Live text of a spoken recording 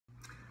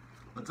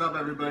What's up,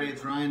 everybody?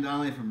 It's Ryan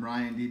Donnelly from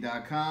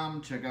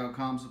RyanD.com. Check out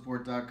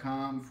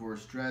CalmSupport.com for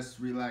stress,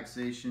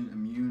 relaxation,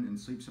 immune, and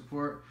sleep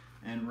support,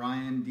 and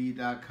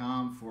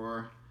RyanD.com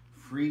for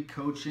free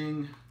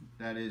coaching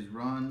that is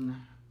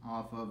run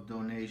off of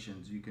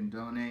donations. You can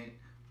donate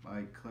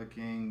by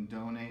clicking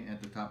donate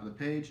at the top of the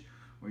page,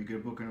 or you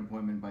could book an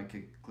appointment by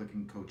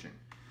clicking coaching.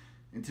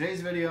 In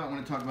today's video, I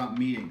want to talk about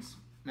meetings.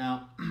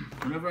 Now,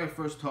 whenever I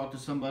first talk to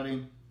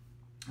somebody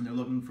and they're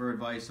looking for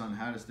advice on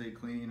how to stay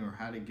clean or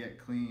how to get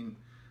clean,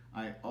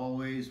 I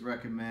always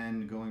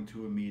recommend going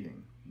to a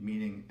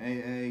meaning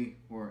AA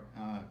or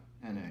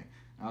NA,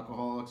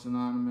 Alcoholics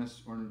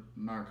Anonymous or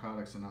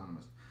Narcotics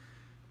Anonymous.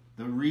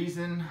 The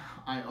reason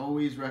I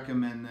always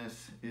recommend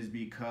this is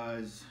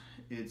because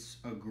it's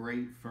a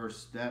great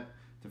first step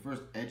to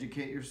first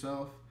educate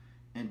yourself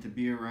and to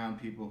be around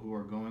people who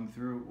are going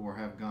through or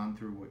have gone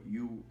through what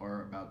you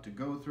are about to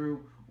go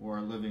through or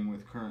are living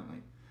with currently.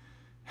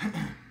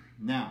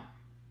 Now,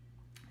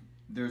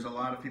 there's a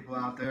lot of people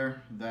out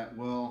there that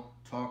will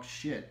talk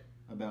shit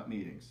about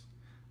meetings.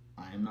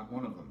 I am not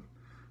one of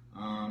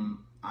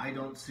them. I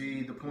don't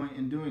see the point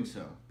in doing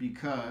so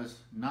because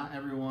not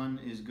everyone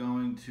is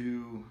going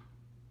to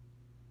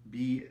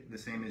be the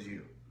same as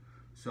you.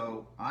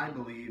 So I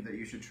believe that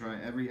you should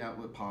try every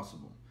outlet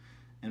possible.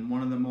 And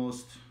one of the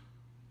most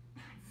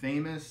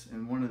famous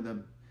and one of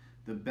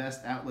the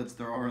best outlets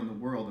there are in the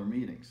world are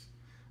meetings.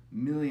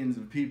 Millions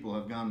of people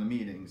have gone to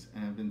meetings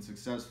and have been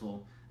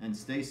successful and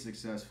stay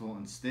successful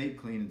and stay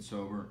clean and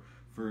sober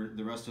for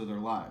the rest of their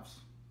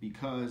lives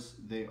because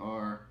they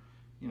are,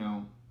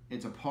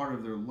 it's a part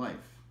of their life.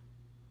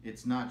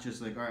 It's not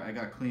just like, all right, I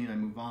got clean, I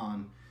move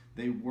on.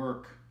 They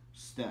work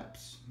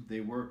steps. They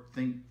work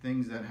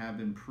things that have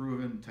been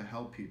proven to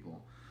help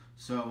people.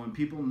 So when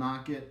people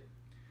knock it,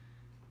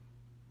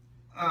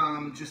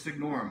 just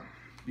ignore them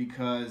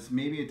because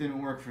maybe it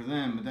didn't work for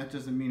them, but that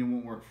doesn't mean it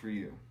won't work for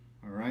you.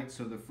 All right,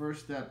 so the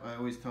first step, I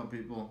always tell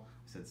people,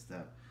 I said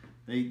step,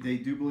 they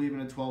do believe in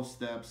the 12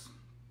 steps.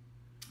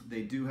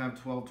 They do have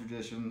 12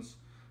 traditions.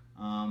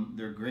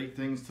 They're great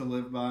things to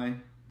live by.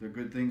 They're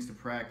good things to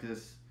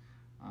practice.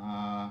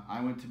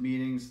 I went to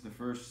meetings the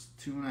first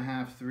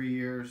 2.5, 3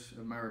 years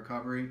of my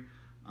recovery,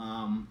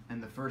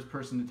 and the first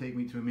person to take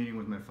me to a meeting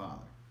was my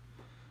father.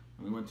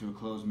 We went to a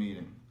closed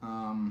meeting.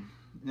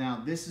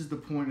 Now, this is the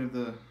point of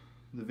the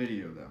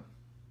video, though.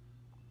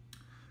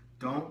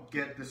 Don't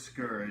get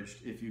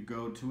discouraged if you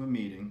go to a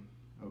meeting,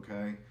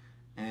 okay,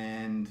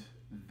 and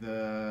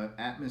the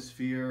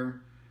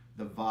atmosphere,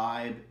 the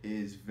vibe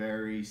is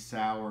very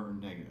sour or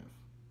negative,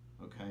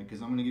 okay,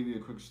 because I'm going to give you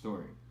a quick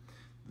story.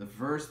 The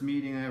first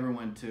meeting I ever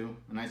went to,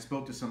 and I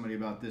spoke to somebody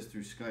about this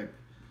through Skype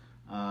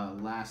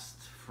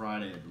last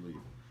Friday, I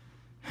believe,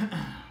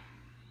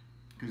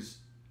 because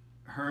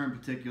her in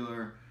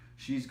particular,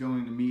 she's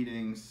going to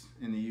meetings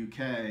in the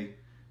UK,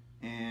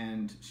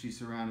 and she's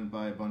surrounded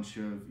by a bunch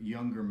of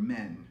younger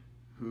men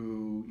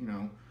who,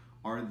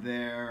 are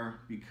there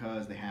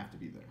because they have to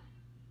be there,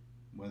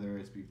 whether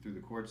it's through the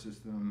court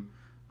system.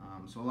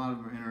 So a lot of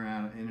them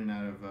are in and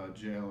out of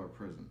jail or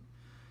prison.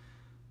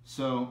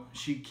 So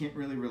she can't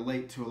really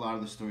relate to a lot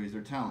of the stories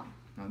they're telling.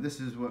 Now this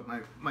is what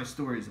my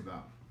story is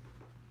about.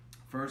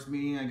 First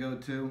meeting I go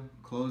to,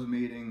 closed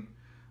meeting.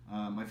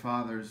 My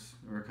father's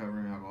a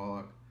recovering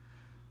alcoholic.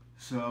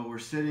 So we're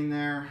sitting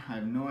there, I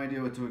have no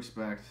idea what to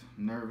expect,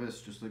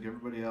 nervous, just like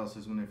everybody else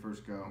is when they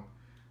first go.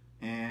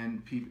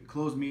 And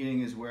closed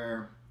meeting is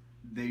where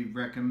they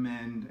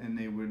recommend and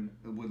they would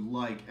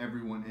like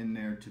everyone in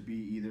there to be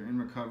either in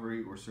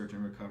recovery or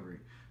searching recovery,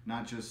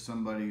 not just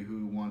somebody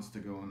who wants to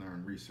go in there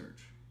and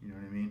research, you know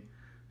what I mean?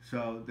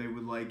 So they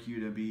would like you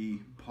to be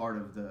part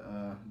of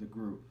the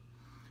group.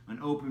 An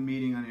open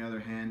meeting, on the other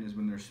hand, is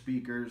when there's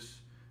speakers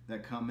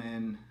that come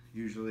in.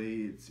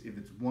 Usually, if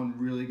it's one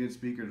really good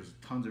speaker, there's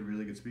tons of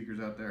really good speakers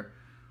out there.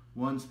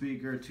 One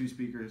speaker, two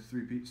speakers,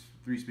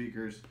 three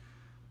speakers.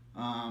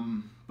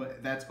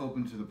 But that's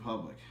open to the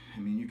public. I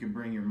mean, you can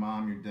bring your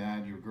mom, your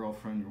dad, your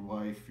girlfriend, your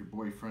wife, your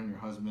boyfriend, your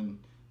husband,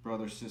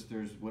 brothers,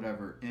 sisters,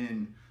 whatever,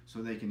 in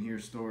so they can hear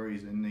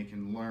stories and they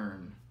can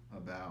learn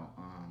about,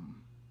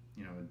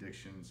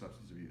 addiction and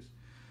substance abuse.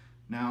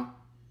 Now,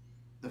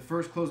 the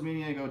first closed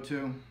meeting I go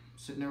to,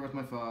 sitting there with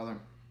my father,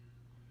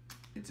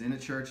 it's in a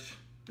church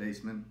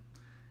basement,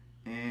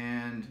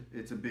 and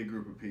it's a big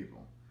group of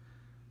people.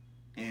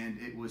 And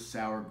it was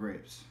sour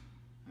grapes.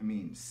 I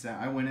mean,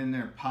 I went in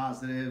there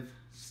positive,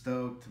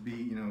 stoked to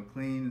be,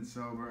 clean and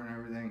sober and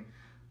everything.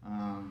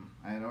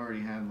 I had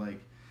already had like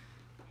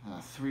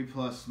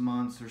 3+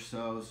 months or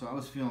so I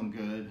was feeling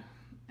good.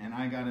 And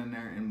I got in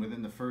there, and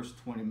within the first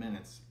 20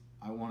 minutes,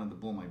 I wanted to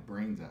blow my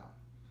brains out.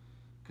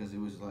 Because it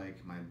was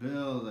like, my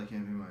bills, I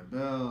can't pay my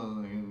bills,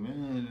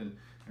 and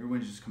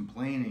everyone's just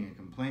complaining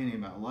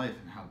about life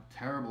and how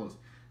terrible it is.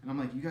 And I'm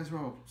like, you guys are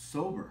all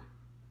sober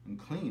and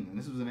clean, and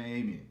this was an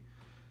AA meeting.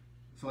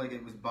 So like,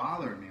 it was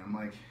bothering me. I'm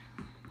like,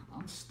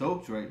 I'm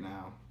stoked right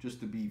now just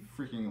to be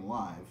freaking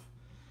alive,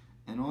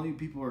 and all you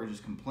people are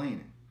just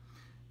complaining.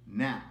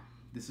 Now,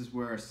 this is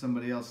where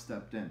somebody else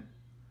stepped in.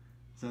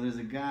 So there's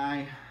a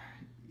guy,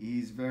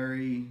 He's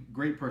very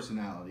great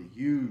personality,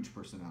 huge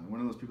personality.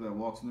 One of those people that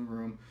walks in the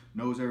room,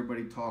 knows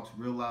everybody, talks,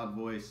 real loud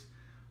voice,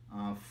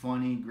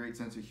 funny, great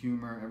sense of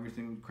humor,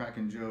 everything,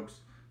 cracking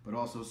jokes, but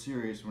also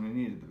serious when he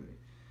needed to be.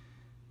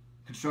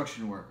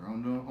 Construction worker,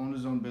 owned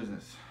his own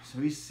business. So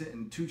he's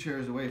sitting 2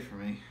 chairs away from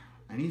me,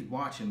 and he's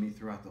watching me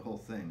throughout the whole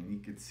thing, and he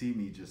could see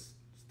me just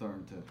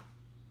starting to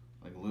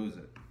like lose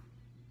it.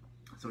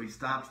 So he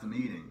stops the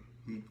meeting.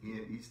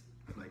 He's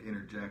like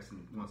interjects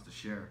and wants to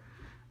share,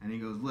 and he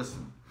goes,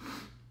 "Listen,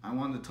 I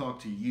wanted to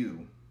talk to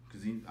you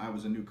because I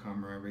was a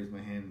newcomer. I raised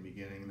my hand in the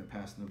beginning, and they're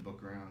passing the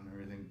book around and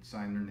everything,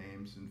 signing their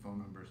names and phone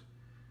numbers."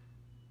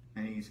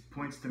 And he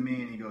points to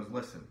me and he goes,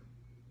 "Listen,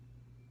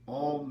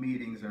 all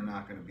meetings are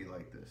not going to be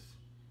like this."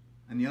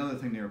 And the other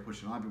thing they were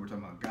pushing, a lot of people were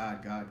talking about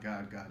God, God,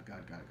 God, God,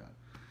 God, God, God.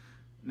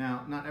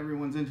 Now, not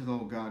everyone's into the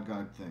whole God,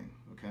 God thing,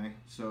 okay?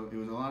 So it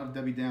was a lot of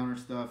Debbie Downer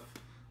stuff,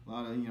 a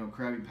lot of,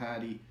 Krabby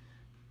Patty,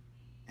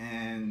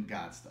 and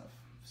God stuff.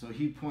 So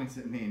he points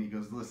at me and he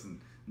goes, "Listen,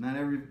 not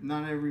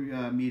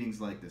every meeting's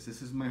like this.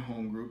 This is my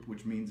home group,"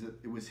 which means that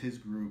it was his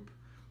group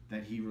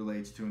that he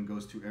relates to and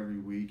goes to every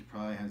week.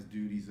 Probably has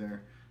duties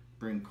there,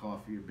 bring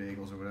coffee or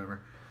bagels or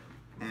whatever.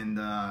 And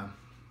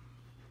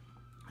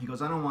he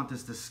goes, "I don't want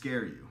this to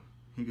scare you."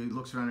 He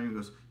looks around and he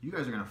goes, "You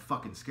guys are going to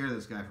fucking scare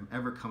this guy from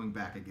ever coming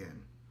back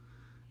again.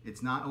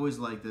 It's not always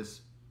like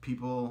this.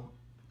 People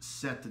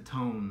set the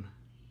tone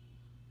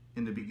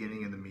in the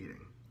beginning of the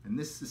meeting." And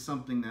this is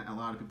something that a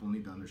lot of people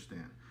need to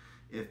understand.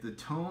 If the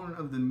tone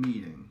of the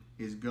meeting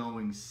is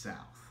going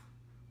south,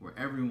 where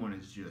everyone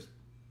is just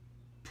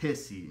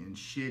pissy and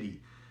shitty,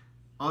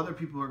 other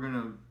people are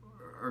gonna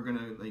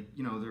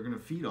they're gonna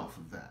feed off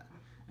of that,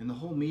 and the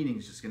whole meeting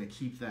is just gonna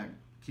keep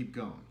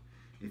going.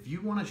 If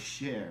you want to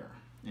share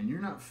and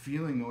you're not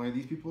feeling the way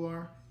these people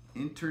are,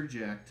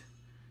 interject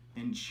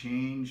and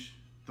change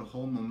the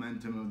whole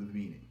momentum of the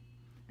meeting.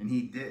 And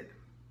he did.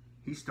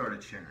 He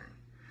started sharing.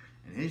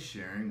 And his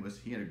sharing was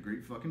he had a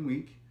great fucking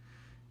week.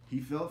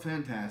 He felt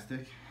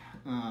fantastic.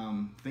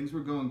 Things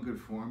were going good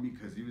for him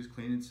because he was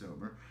clean and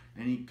sober.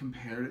 And he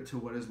compared it to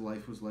what his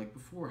life was like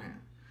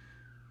beforehand.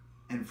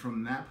 And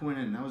from that point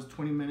in, that was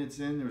 20 minutes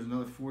in, there was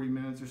another 40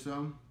 minutes or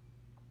so,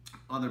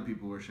 other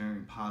people were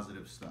sharing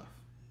positive stuff.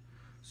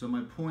 So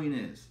my point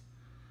is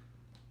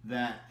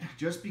that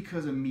just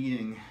because a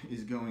meeting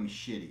is going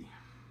shitty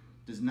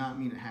does not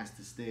mean it has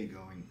to stay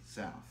going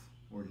south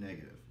or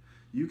negative.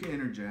 You can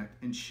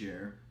interject and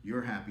share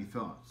your happy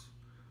thoughts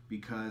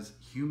because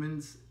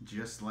humans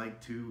just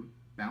like to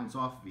bounce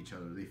off of each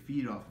other. They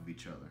feed off of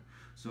each other.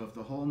 So if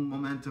the whole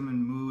momentum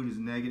and mood is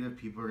negative,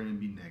 people are going to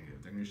be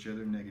negative. They're going to share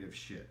their negative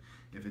shit.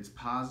 If it's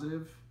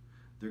positive,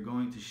 they're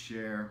going to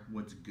share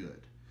what's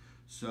good.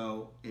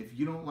 So if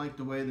you don't like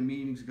the way the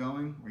meeting's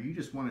going, or you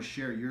just want to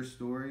share your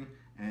story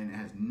and it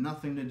has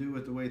nothing to do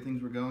with the way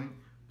things were going,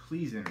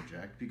 please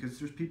interject, because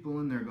there's people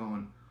in there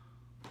going,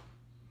 "Oh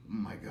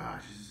my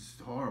gosh, this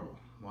is horrible.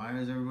 Why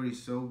is everybody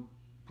so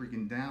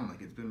freaking down?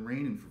 Like it's been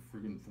raining for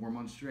freaking 4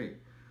 months straight."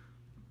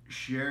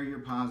 Share your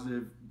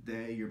positive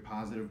day, your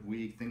positive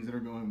week, things that are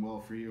going well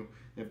for you,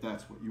 if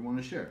that's what you want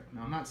to share.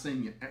 Now, I'm not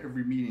saying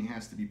every meeting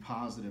has to be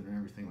positive and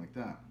everything like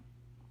that.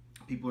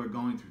 People are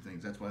going through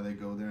things. That's why they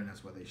go there and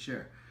that's why they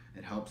share.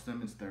 It helps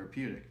them. It's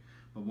therapeutic.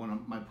 But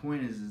my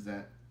point is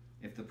that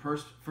if the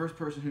first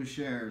person who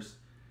shares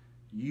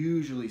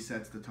usually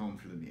sets the tone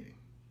for the meeting.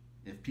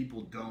 If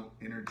people don't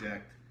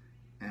interject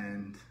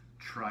and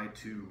try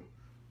to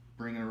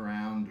bring it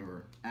around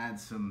or add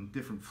some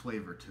different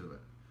flavor to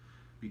it.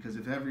 Because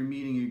if every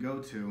meeting you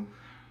go to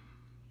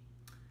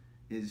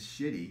is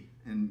shitty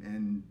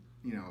and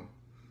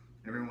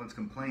everyone's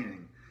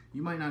complaining,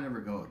 you might not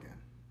ever go again.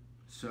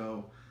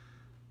 So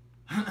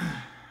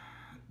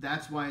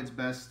that's why it's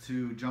best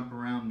to jump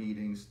around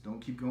meetings.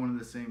 Don't keep going to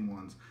the same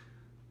ones.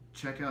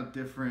 Check out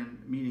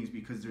different meetings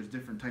because there's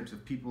different types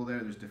of people there.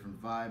 There's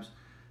different vibes.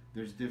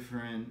 There's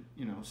different,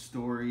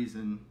 stories,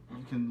 and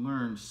you can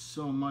learn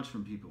so much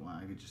from people. Wow,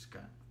 I just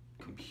got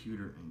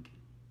computer ink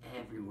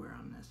everywhere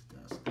on this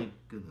desk. Thank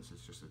goodness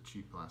it's just a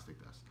cheap plastic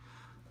desk.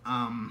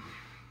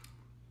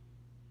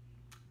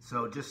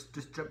 So just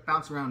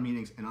bounce around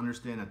meetings and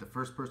understand that the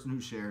first person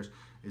who shares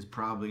is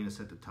probably going to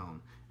set the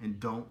tone, and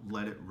don't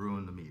let it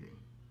ruin the meeting.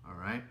 All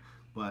right,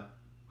 but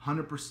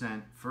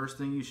 100%, first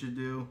thing you should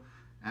do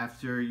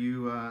after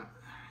you,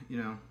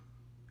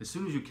 as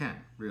soon as you can,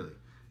 really,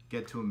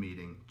 get to a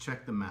meeting,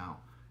 check them out,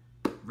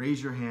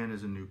 raise your hand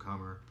as a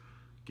newcomer,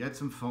 get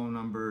some phone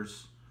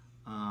numbers,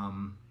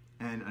 and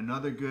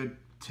another good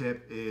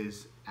tip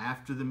is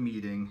after the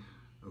meeting,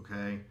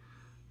 okay,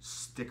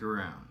 stick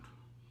around,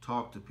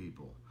 talk to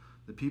people.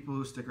 The people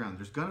who stick around,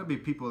 there's gonna be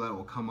people that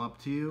will come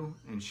up to you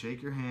and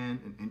shake your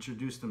hand and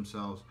introduce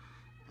themselves,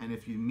 and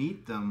if you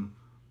meet them,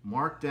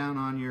 mark down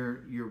on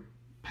your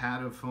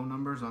pad of phone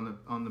numbers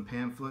on the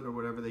pamphlet or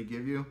whatever they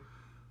give you,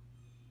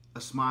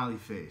 a smiley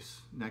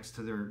face next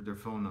to their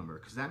phone number,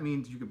 because that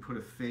means you can put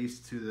a face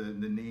to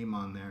the name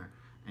on there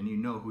and you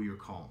know who you're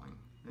calling.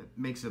 It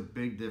makes a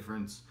big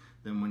difference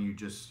than when you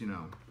just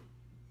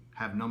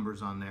have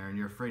numbers on there and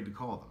you're afraid to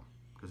call them,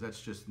 because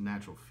that's just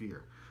natural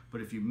fear.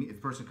 But if a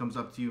person comes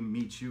up to you,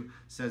 meets you,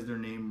 says their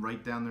name,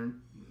 write down their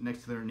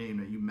next to their name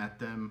that you met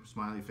them,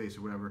 smiley face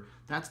or whatever,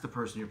 that's the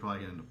person you're probably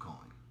gonna end up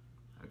calling,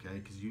 okay?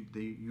 Because you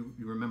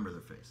remember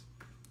their face.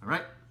 All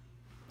right.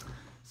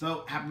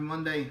 So happy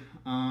Monday,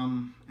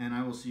 and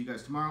I will see you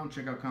guys tomorrow.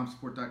 Check out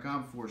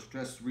calmsupport.com for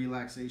stress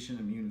relaxation,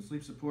 immune and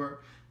sleep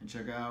support, and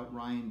check out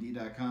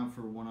ryand.com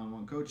for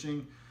one-on-one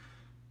coaching.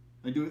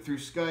 I do it through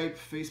Skype,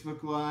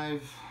 Facebook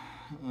Live,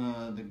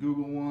 the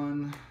Google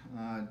one,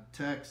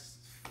 text,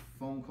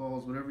 phone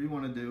calls, whatever you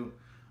want to do.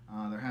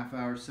 They're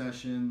half-hour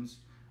sessions.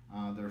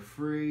 They're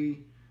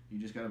free. You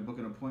just got to book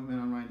an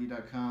appointment on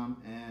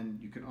ryand.com, and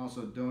you can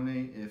also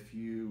donate if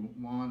you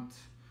want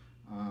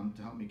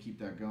to help me keep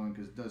that going,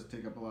 because it does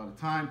take up a lot of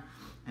time,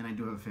 and I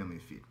do have a family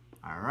to feed.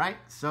 All right,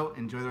 so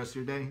enjoy the rest of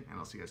your day, and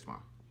I'll see you guys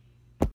tomorrow.